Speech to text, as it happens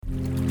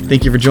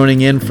Thank you for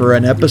joining in for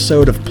an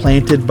episode of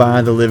Planted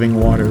by the Living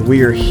Water.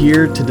 We are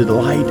here to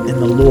delight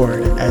in the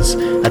Lord as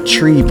a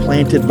tree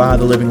planted by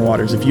the living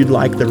waters. If you'd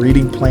like the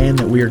reading plan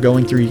that we are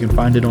going through, you can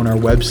find it on our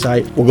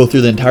website. We'll go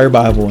through the entire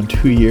Bible in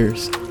 2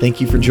 years. Thank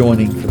you for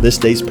joining for this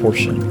day's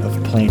portion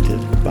of Planted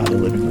by the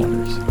Living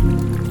Waters.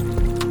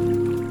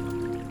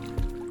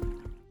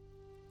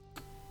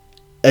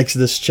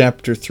 Exodus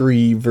chapter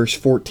 3, verse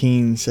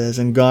 14 says,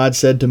 "And God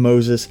said to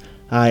Moses,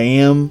 I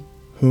am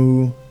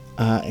who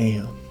I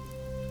am."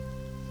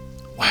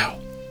 Wow.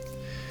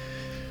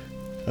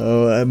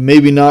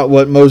 Maybe not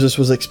what Moses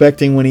was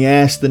expecting when he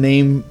asked the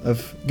name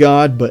of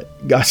God,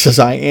 but God says,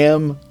 I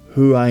am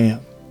who I am.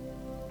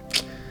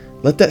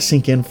 Let that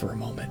sink in for a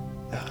moment.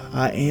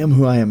 I am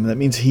who I am. That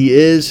means He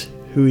is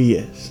who He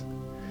is.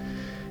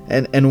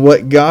 And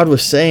what God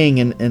was saying,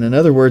 in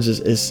other words,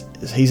 is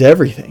He's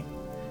everything.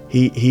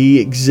 He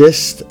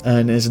exists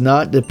and is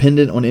not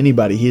dependent on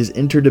anybody. He is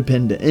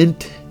independent.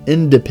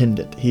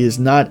 He is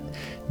not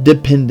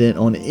dependent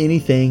on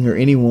anything or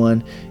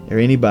anyone or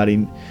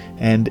anybody.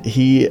 And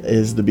He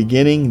is the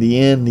beginning, the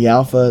end, the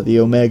Alpha, the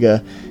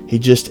Omega. He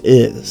just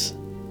is.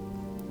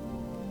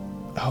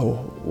 Oh,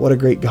 what a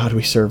great God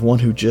we serve. One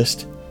who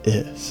just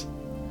is.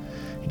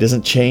 He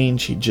doesn't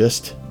change. He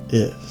just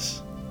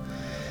is.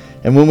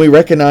 And when we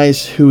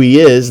recognize who He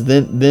is,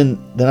 then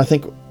I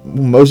think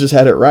Moses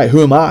had it right.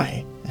 Who am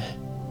I?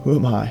 Who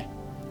am I?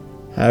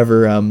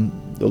 However,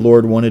 the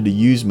Lord wanted to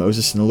use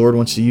Moses, and the Lord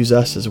wants to use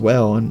us as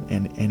well,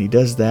 and He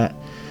does that,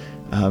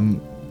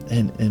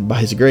 and by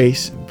His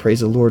grace, praise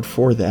the Lord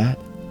for that.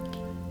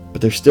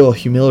 But there's still a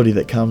humility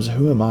that comes.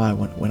 Who am I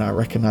when I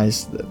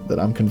recognize that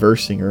I'm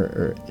conversing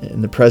or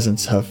in the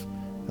presence of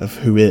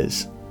who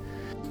is?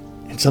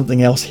 And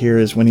something else here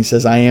is when He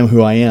says, I am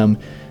who I am,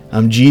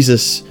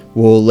 Jesus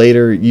will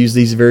later use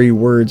these very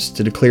words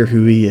to declare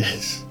who He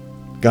is.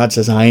 God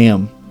says, I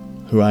am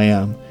who I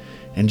am.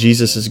 And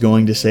Jesus is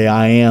going to say,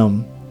 I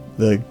am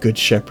the good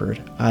shepherd.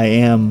 I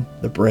am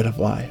the bread of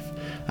life.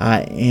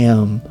 I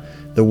am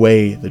the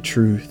way, the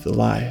truth, the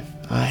life.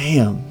 I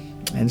am.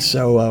 And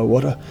so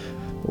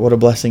what a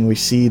blessing we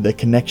see the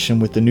connection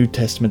with the New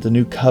Testament, the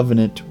new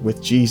covenant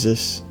with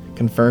Jesus,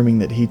 confirming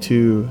that He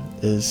too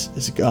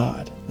is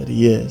God, that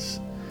He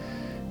is.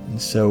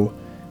 And so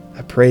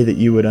I pray that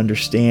you would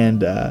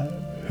understand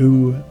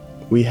who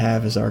we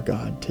have as our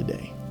God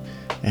today.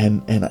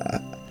 And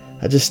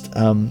I just,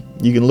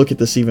 you can look at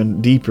this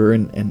even deeper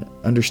and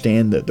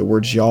understand that the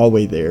words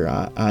Yahweh there,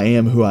 I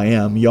am who I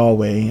am,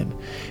 Yahweh.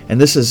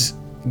 And this is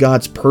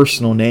God's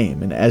personal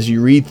name. And as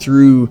you read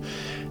through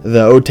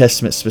the Old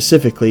Testament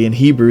specifically, in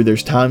Hebrew,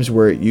 there's times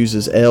where it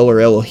uses El or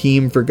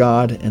Elohim for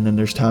God, and then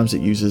there's times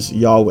it uses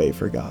Yahweh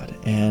for God.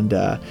 And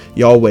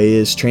Yahweh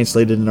is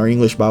translated in our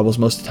English Bibles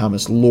most of the time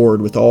as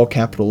Lord with all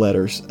capital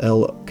letters,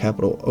 L,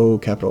 capital O,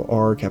 capital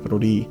R, capital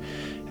D.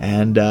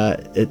 And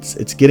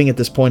it's getting at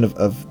this point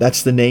of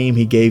that's the name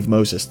He gave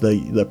Moses,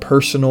 the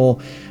personal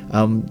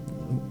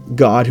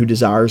God who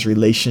desires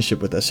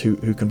relationship with us,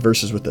 who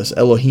converses with us.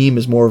 Elohim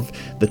is more of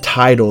the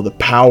title, the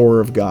power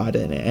of God,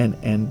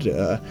 and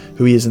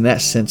who He is in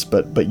that sense.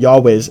 But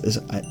Yahweh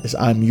is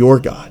I'm your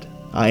God.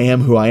 I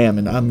am who I am,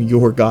 and I'm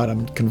your God.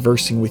 I'm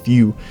conversing with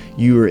you.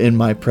 You are in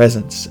my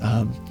presence,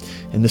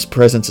 and this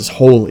presence is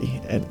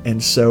holy.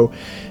 And so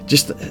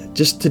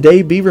just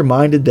today be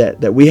reminded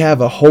that we have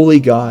a holy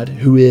God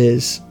who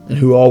is and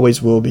who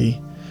always will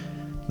be,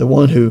 the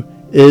one who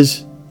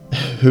is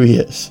who He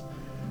is.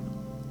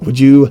 Would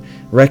you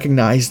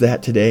recognize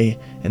that today,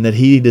 and that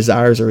He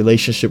desires a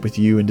relationship with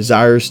you and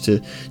desires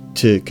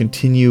to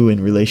continue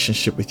in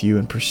relationship with you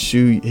and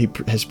pursue? He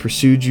has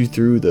pursued you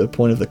through the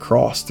point of the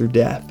cross, through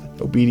death,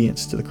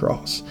 obedience to the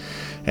cross,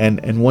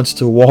 and wants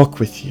to walk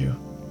with you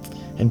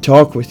and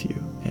talk with you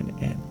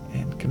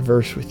and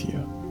converse with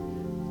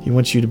you. He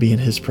wants you to be in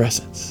His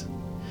presence.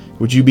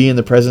 Would you be in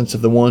the presence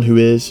of the one who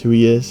is who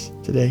He is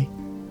today?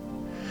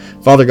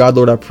 Father God,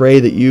 Lord, I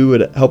pray that you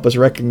would help us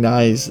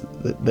recognize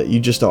that you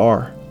just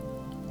are.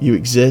 You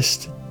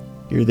exist.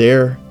 You're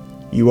there.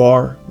 You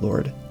are,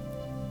 Lord.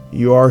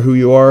 You are who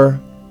you are.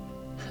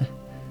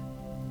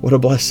 What a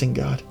blessing,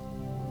 God.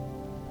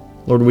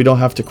 Lord, we don't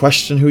have to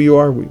question who you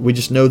are. We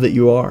just know that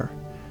you are.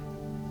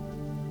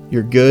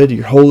 You're good.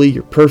 You're holy.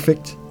 You're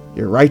perfect.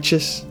 You're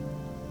righteous.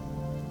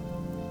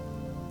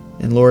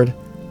 And Lord,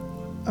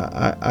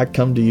 I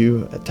come to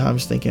you at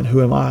times thinking,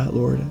 who am I,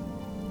 Lord?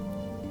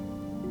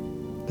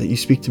 That you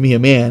speak to me, a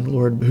man,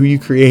 Lord, who you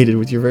created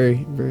with your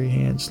very, very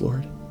hands,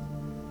 Lord.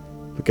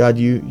 But God,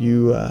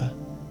 you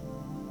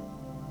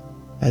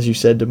as you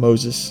said to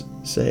Moses,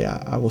 say,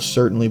 I will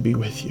certainly be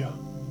with you.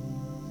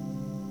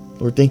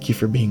 Lord, thank you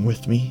for being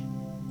with me.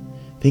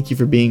 Thank you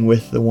for being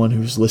with the one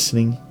who's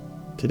listening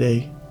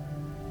today.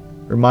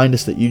 Remind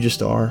us that you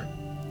just are.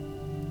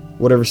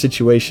 Whatever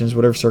situations,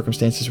 whatever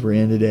circumstances we're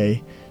in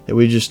today, that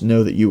we just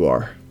know that you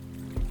are.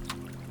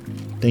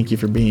 Thank you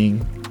for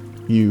being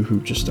you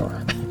who just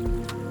are.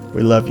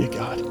 We love you,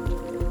 God.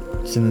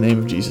 It's in the name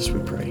of Jesus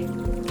we pray.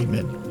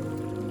 Amen.